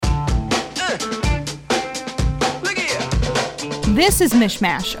This is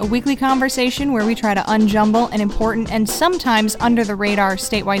Mishmash, a weekly conversation where we try to unjumble an important and sometimes under-the-radar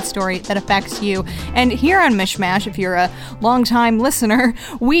statewide story that affects you. And here on Mishmash, if you're a long-time listener,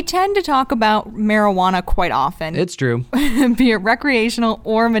 we tend to talk about marijuana quite often. It's true. Be it recreational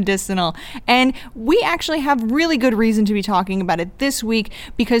or medicinal. And we actually have really good reason to be talking about it this week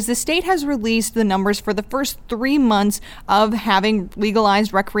because the state has released the numbers for the first 3 months of having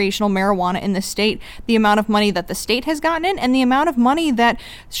legalized recreational marijuana in the state, the amount of money that the state has gotten in, and the amount of money that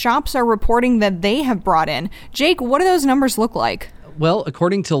shops are reporting that they have brought in. Jake, what do those numbers look like? Well,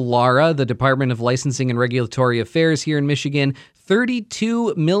 according to LARA, the Department of Licensing and Regulatory Affairs here in Michigan,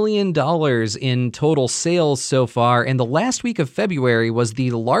 $32 million in total sales so far, and the last week of February was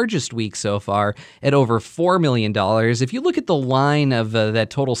the largest week so far at over $4 million. If you look at the line of that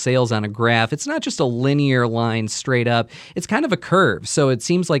total sales on a graph, it's not just a linear line straight up, it's kind of a curve. So it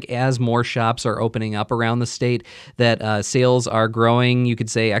seems like as more shops are opening up around the state, that sales are growing, you could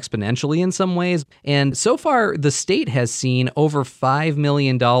say exponentially in some ways. And so far, the state has seen over $5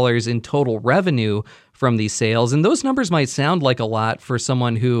 million in total revenue from these sales. And those numbers might sound like a lot for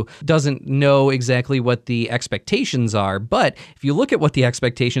someone who doesn't know exactly what the expectations are. But if you look at what the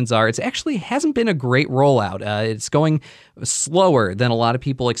expectations are, it actually hasn't been a great rollout. It's going slower than a lot of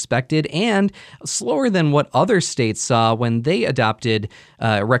people expected and slower than what other states saw when they adopted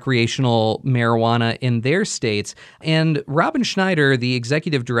recreational marijuana in their states. And Robin Schneider, the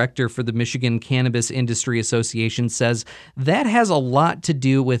executive director for the Michigan Cannabis Industry Association, says that has a lot to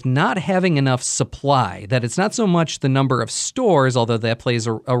do with not having enough supply. That it's not so much the number of stores, although that plays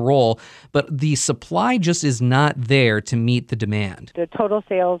a role, but the supply just is not there to meet the demand. The total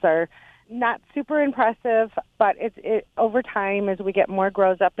sales are not super impressive, but it over time, as we get more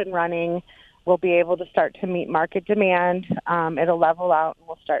grows up and running, we'll be able to start to meet market demand. It'll level out and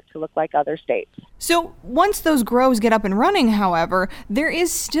we'll start to look like other states. So once those grows get up and running, however, there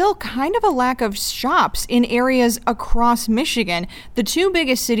is still kind of a lack of shops in areas across Michigan. The two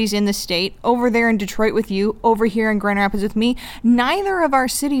biggest cities in the state, over there in Detroit with you, over here in Grand Rapids with me, neither of our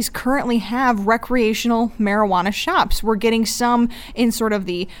cities currently have recreational marijuana shops. We're getting some in sort of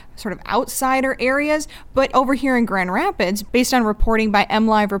outsider areas, but over here in Grand Rapids, based on reporting by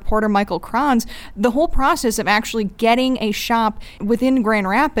MLive reporter Michael Kranz, the whole process of actually getting a shop within Grand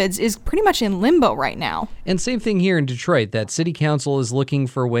Rapids is pretty much in limbo right now. And same thing here in Detroit, that city council is looking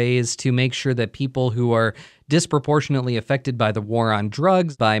for ways to make sure that people who are disproportionately affected by the war on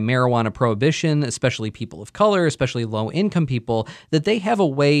drugs, by marijuana prohibition, especially people of color, especially low-income people, that they have a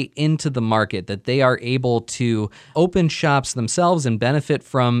way into the market, that they are able to open shops themselves and benefit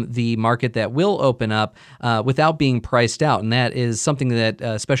from the market that will open up without being priced out. And that is something that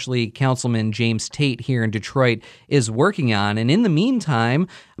especially Councilman James Tate here in Detroit is working on. And in the meantime,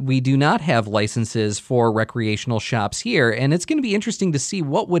 we do not have licenses for recreational shops here. And it's going to be interesting to see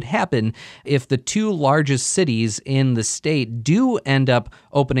what would happen if the two largest cities in the state do end up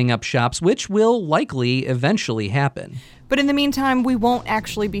opening up shops, which will likely eventually happen. But in the meantime, we won't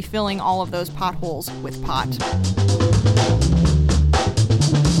actually be filling all of those potholes with pot.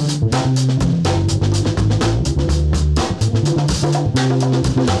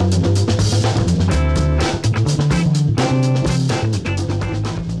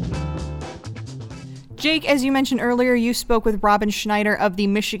 Jake, as you mentioned earlier, you spoke with Robin Schneider of the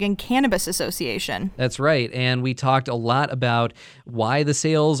Michigan Cannabis Association. That's right, and we talked a lot about why the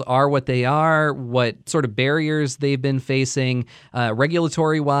sales are what they are, what sort of barriers they've been facing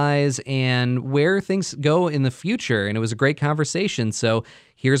regulatory-wise, and where things go in the future, and it was a great conversation. So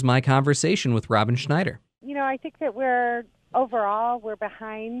here's my conversation with Robin Schneider. You know, I think that we're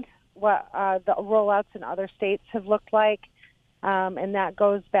behind what the rollouts in other states have looked like. And that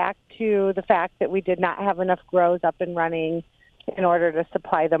goes back to the fact that we did not have enough grows up and running in order to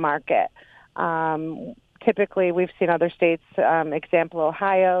supply the market. Typically, we've seen other states, example,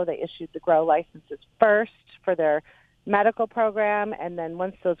 Ohio, they issued the grow licenses first for their medical program, and then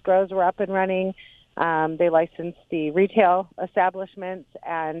once those grows were up and running, they licensed the retail establishments.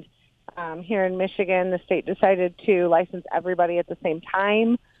 And here in Michigan, the state decided to license everybody at the same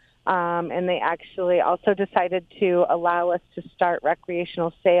time. And they actually also decided to allow us to start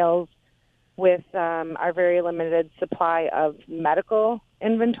recreational sales with our very limited supply of medical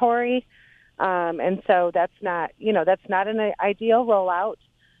inventory. And so that's not an ideal rollout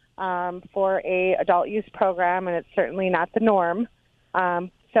for a adult use program, and it's certainly not the norm.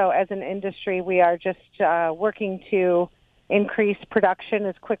 So as an industry, we are just working to increase production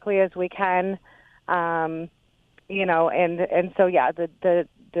as quickly as we can. And so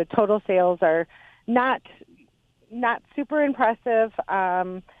the total sales are not super impressive,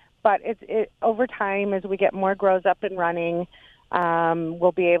 but it over time, as we get more grows up and running,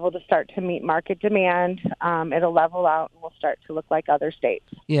 we'll be able to start to meet market demand. It'll level out and we'll start to look like other states.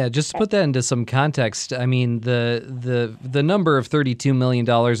 Yeah, just to put that into some context, I mean, the number of $32 million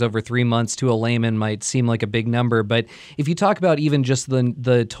over 3 months to a layman might seem like a big number, but if you talk about even just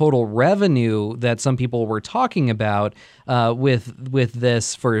the total revenue that some people were talking about with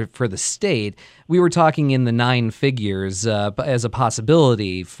this for the state, we were talking in the 9 figures as a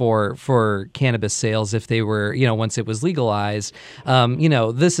possibility for cannabis sales if they were, once it was legalized.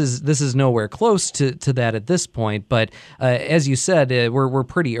 This is nowhere close to that at this point, but as you said, we're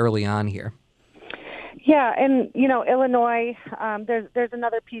pretty early on here. Yeah, and Illinois, there's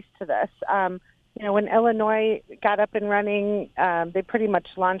another piece to this. When Illinois got up and running, they pretty much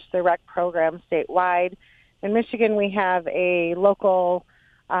launched their rec program statewide. In Michigan, we have a local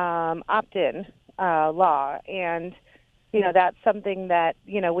opt-in law, and that's something that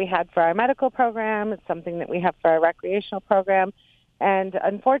we had for our medical program. It's something that we have for our recreational program, and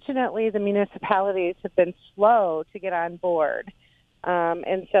unfortunately, the municipalities have been slow to get on board.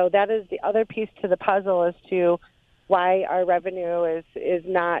 And so that is the other piece to the puzzle as to why our revenue is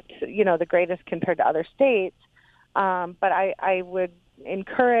not, the greatest compared to other states. But I would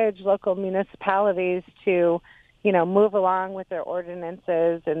encourage local municipalities to, move along with their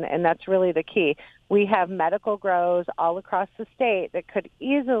ordinances, and that's really the key. We have medical grows all across the state that could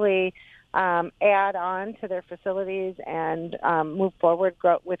easily add on to their facilities and move forward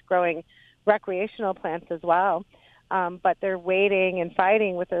with growing recreational plants as well. But they're waiting and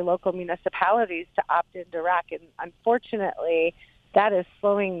fighting with their local municipalities to opt into rec. And unfortunately, that is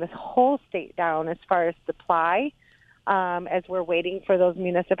slowing this whole state down as far as supply, as we're waiting for those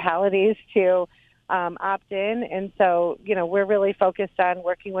municipalities to opt in. And so, we're really focused on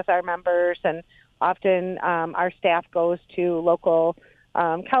working with our members, and often our staff goes to local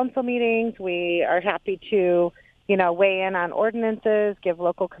council meetings. We are happy to, weigh in on ordinances, give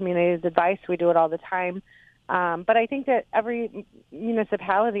local communities advice. We do it all the time. But I think that every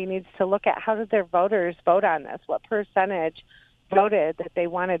municipality needs to look at how did their voters vote on this? What percentage voted that they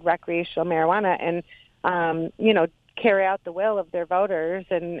wanted recreational marijuana, and, carry out the will of their voters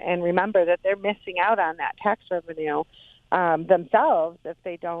and remember that they're missing out on that tax revenue themselves if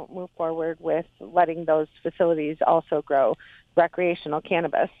they don't move forward with letting those facilities also grow recreational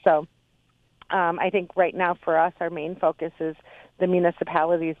cannabis. So I think right now for us, our main focus is the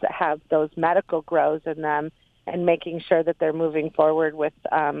municipalities that have those medical grows in them and making sure that they're moving forward with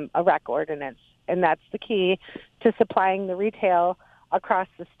a rec ordinance. And that's the key to supplying the retail across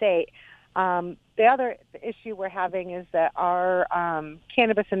the state. The other issue we're having is that our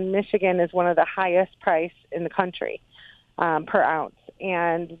cannabis in Michigan is one of the highest price in the country per ounce.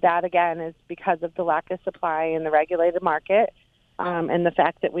 And that, again, is because of the lack of supply in the regulated market and the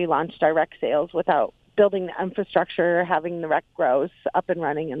fact that we launched our rec sales without building the infrastructure, having the rec grows up and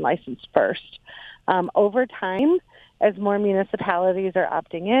running and licensed first. Over time, as more municipalities are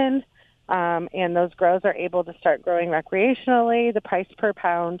opting in and those grows are able to start growing recreationally, the price per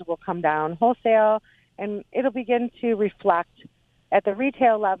pound will come down wholesale, and it'll begin to reflect at the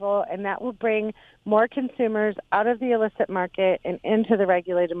retail level, and that will bring more consumers out of the illicit market and into the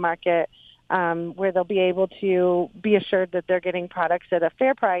regulated market, where they'll be able to be assured that they're getting products at a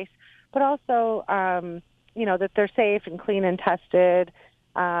fair price, but also, that they're safe and clean and tested,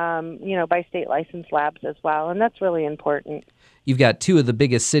 by state licensed labs as well. And that's really important. You've got 2 of the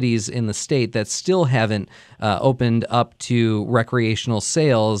biggest cities in the state that still haven't opened up to recreational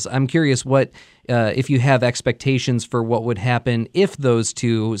sales. I'm curious if you have expectations for what would happen if those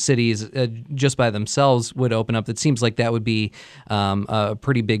 2 cities just by themselves would open up. It seems like that would be a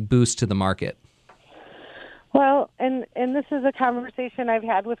pretty big boost to the market. Well, and this is a conversation I've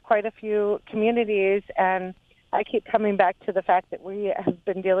had with quite a few communities, and I keep coming back to the fact that we have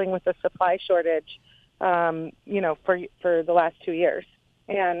been dealing with a supply shortage, for the last 2 years.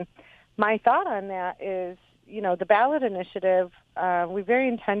 And my thought on that is, the ballot initiative, we very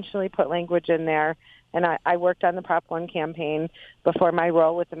intentionally put language in there, and I worked on the Prop 1 campaign before my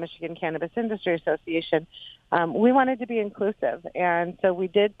role with the Michigan Cannabis Industry Association. We wanted to be inclusive, and so we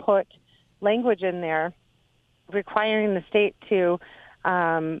did put language in there requiring the state to,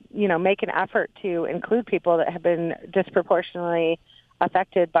 make an effort to include people that have been disproportionately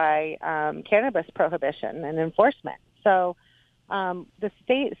affected by cannabis prohibition and enforcement. So the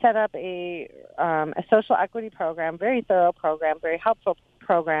state set up a social equity program, very thorough program, very helpful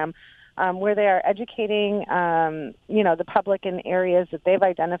program, where they are educating, the public in areas that they've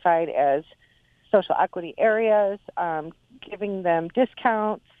identified as social equity areas, giving them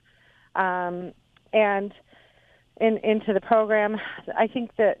discounts, and into the program. I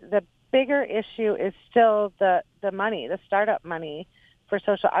think that the bigger issue is still the money, the startup money for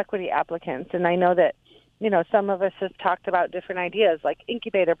social equity applicants. And I know that, some of us have talked about different ideas like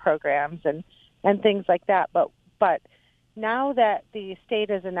incubator programs and things like that. But now that the state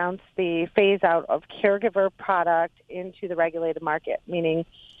has announced the phase out of caregiver product into the regulated market, meaning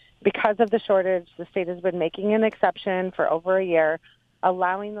because of the shortage, the state has been making an exception for over a year,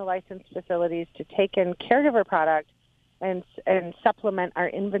 allowing the licensed facilities to take in caregiver product and supplement our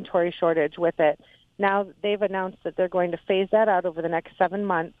inventory shortage with it. Now they've announced that they're going to phase that out over the next 7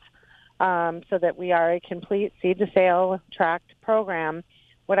 months so that we are a complete seed-to-sale tracked program.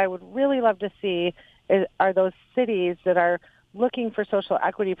 What I would really love to see are those cities that are looking for social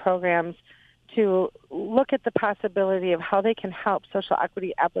equity programs to look at the possibility of how they can help social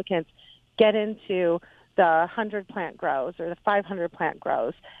equity applicants get into the 100-plant grows or the 500-plant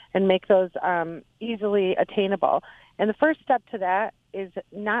grows and make those easily attainable. And the first step to that is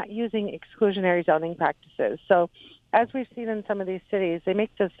not using exclusionary zoning practices. So as we've seen in some of these cities, they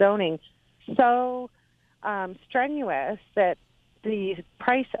make the zoning so strenuous that the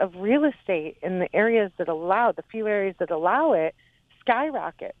price of real estate in the areas that allow, the few areas that allow it,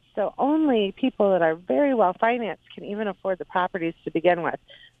 skyrockets. So only people that are very well financed can even afford the properties to begin with.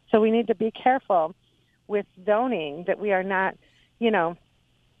 So we need to be careful with zoning that we are not,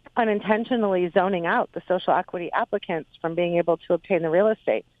 unintentionally zoning out the social equity applicants from being able to obtain the real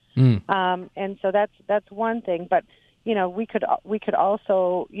estate. And so that's one thing. But we could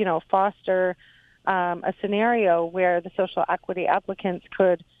also foster a scenario where the social equity applicants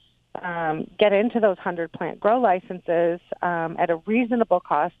could get into those 100-plant grow licenses at a reasonable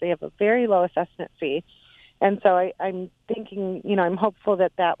cost. They have a very low assessment fee. And so I'm thinking, I'm hopeful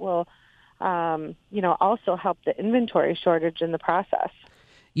that will, also help the inventory shortage in the process.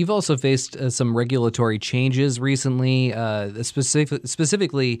 You've also faced some regulatory changes recently,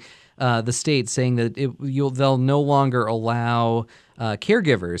 specifically the state saying that they'll no longer allow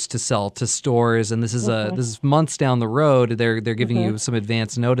caregivers to sell to stores, and this is months down the road. They're giving you some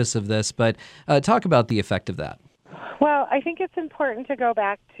advance notice of this, but talk about the effect of that. Well, I think it's important to go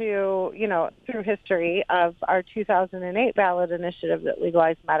back to, through history of our 2008 ballot initiative that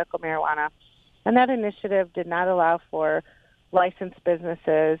legalized medical marijuana. And that initiative did not allow for licensed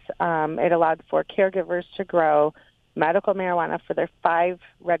businesses. It allowed for caregivers to grow medical marijuana for their 5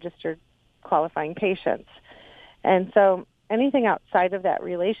 registered qualifying patients. And so anything outside of that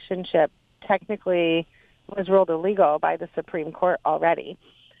relationship technically was ruled illegal by the Supreme Court already.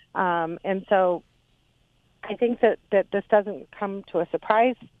 And so I think that this doesn't come to a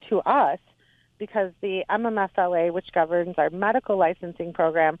surprise to us because the MMFLA, which governs our medical licensing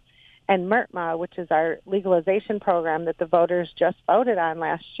program, and MRTMA, which is our legalization program that the voters just voted on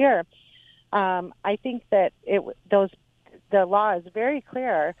last year, I think that the law is very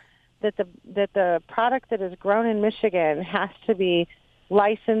clear that the product that is grown in Michigan has to be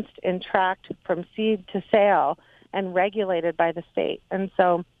licensed and tracked from seed to sale and regulated by the state. And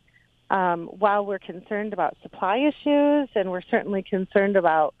so while we're concerned about supply issues and we're certainly concerned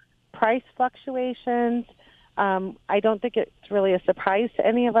about price fluctuations, I don't think it's really a surprise to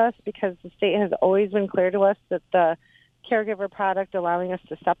any of us because the state has always been clear to us that the caregiver product allowing us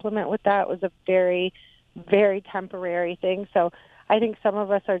to supplement with that was a very, very temporary thing. So I think some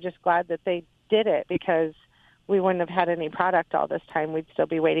of us are just glad that they did it because we wouldn't have had any product all this time. We'd still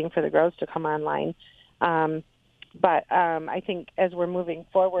be waiting for the grows to come online. But I think as we're moving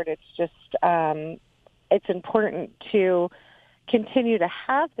forward, it's just it's important to continue to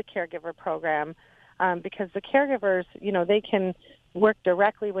have the caregiver program because the caregivers, they can work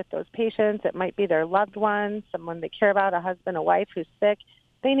directly with those patients. It might be their loved ones, someone they care about, a husband, a wife who's sick.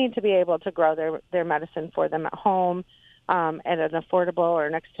 They need to be able to grow their medicine for them at home at an affordable or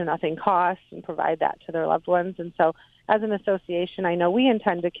next to nothing cost and provide that to their loved ones. And so as an association, I know we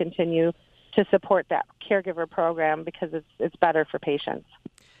intend to continue to support that caregiver program because it's better for patients.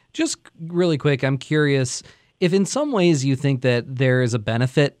 Just really quick, I'm curious if in some ways you think that there is a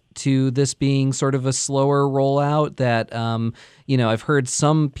benefit to this being sort of a slower rollout that, I've heard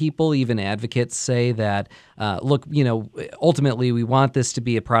some people, even advocates, say that, look, ultimately we want this to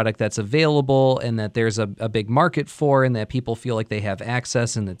be a product that's available and that there's a big market for and that people feel like they have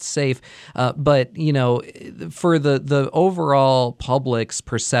access and it's safe. But for the overall public's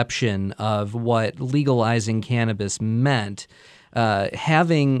perception of what legalizing cannabis meant,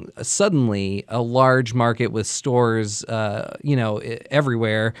 having suddenly a large market with stores,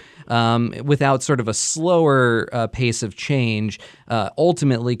 everywhere, without sort of a slower pace of change,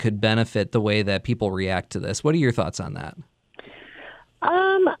 ultimately could benefit the way that people react to this. What are your thoughts on that?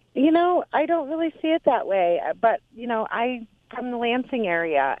 I don't really see it that way, but, I from the Lansing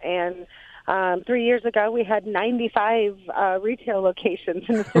area. And 3 years ago, we had 95 retail locations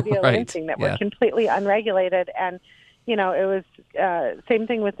in the city of Right. Lansing that were completely unregulated. And, it was same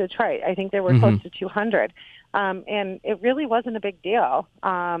thing with Detroit. I think there were close to 200. And it really wasn't a big deal.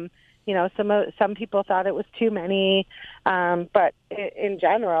 Some people thought it was too many, but in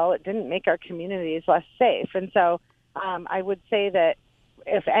general, it didn't make our communities less safe. And so I would say that,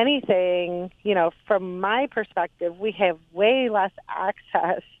 if anything, from my perspective, we have way less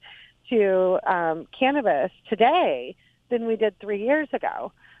access to cannabis today than we did 3 years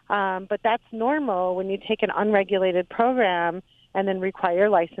ago. But that's normal when you take an unregulated program and then require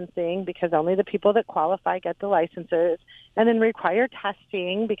licensing, because only the people that qualify get the licenses, and then require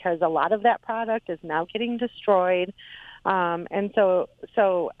testing because a lot of that product is now getting destroyed. And so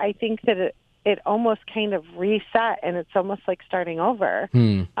I think that it almost kind of reset, and it's almost like starting over,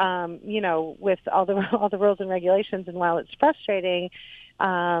 with all the rules and regulations. And while it's frustrating,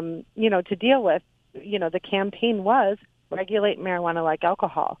 to deal with, the campaign was regulate marijuana like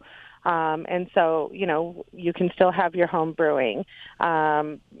alcohol. And so, you can still have your home brewing,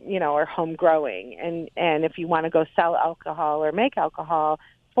 or home growing. And if you want to go sell alcohol or make alcohol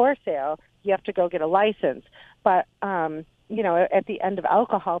for sale, you have to go get a license. But, at the end of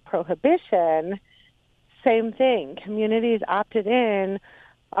alcohol prohibition, same thing. Communities opted in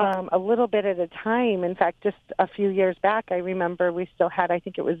a little bit at a time. In fact, just a few years back, I remember we still had, I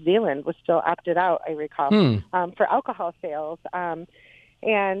think it was Zealand, was still opted out, I recall, for alcohol sales.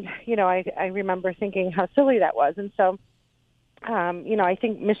 And, I remember thinking how silly that was. And so, I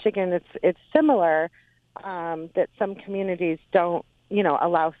think Michigan, it's similar, that some communities don't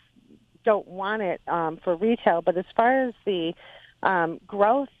want it for retail. But as far as the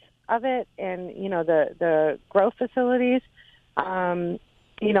growth of it and, the growth facilities,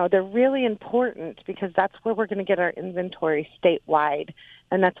 they're really important because that's where we're going to get our inventory statewide.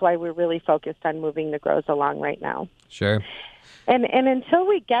 And that's why we're really focused on moving the grows along right now. Sure. And until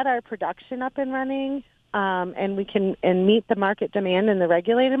we get our production up and running, and we can meet the market demand in the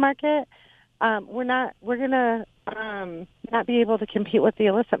regulated market, we're going to not be able to compete with the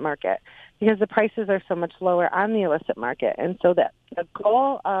illicit market because the prices are so much lower on the illicit market. And so the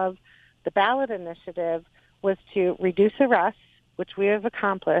goal of the ballot initiative was to reduce arrests, which we have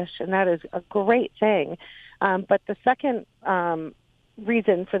accomplished, and that is a great thing. But the second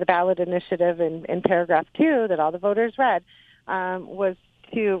reason for the ballot initiative in paragraph 2 that all the voters read was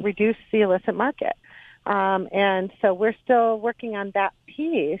to reduce the illicit market. And so we're still working on that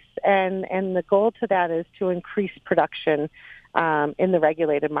piece, and the goal to that is to increase production in the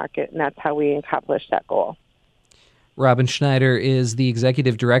regulated market, and that's how we accomplish that goal. Robin Schneider is the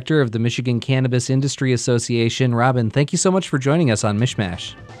executive director of the Michigan Cannabis Industry Association. Robin, thank you so much for joining us on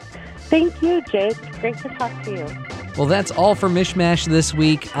Mishmash. Thank you, Jake. Great to talk to you. Well, that's all for Mishmash this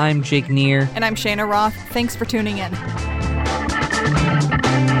week. I'm Jake Neher. And I'm Cheyna Roth. Thanks for tuning in.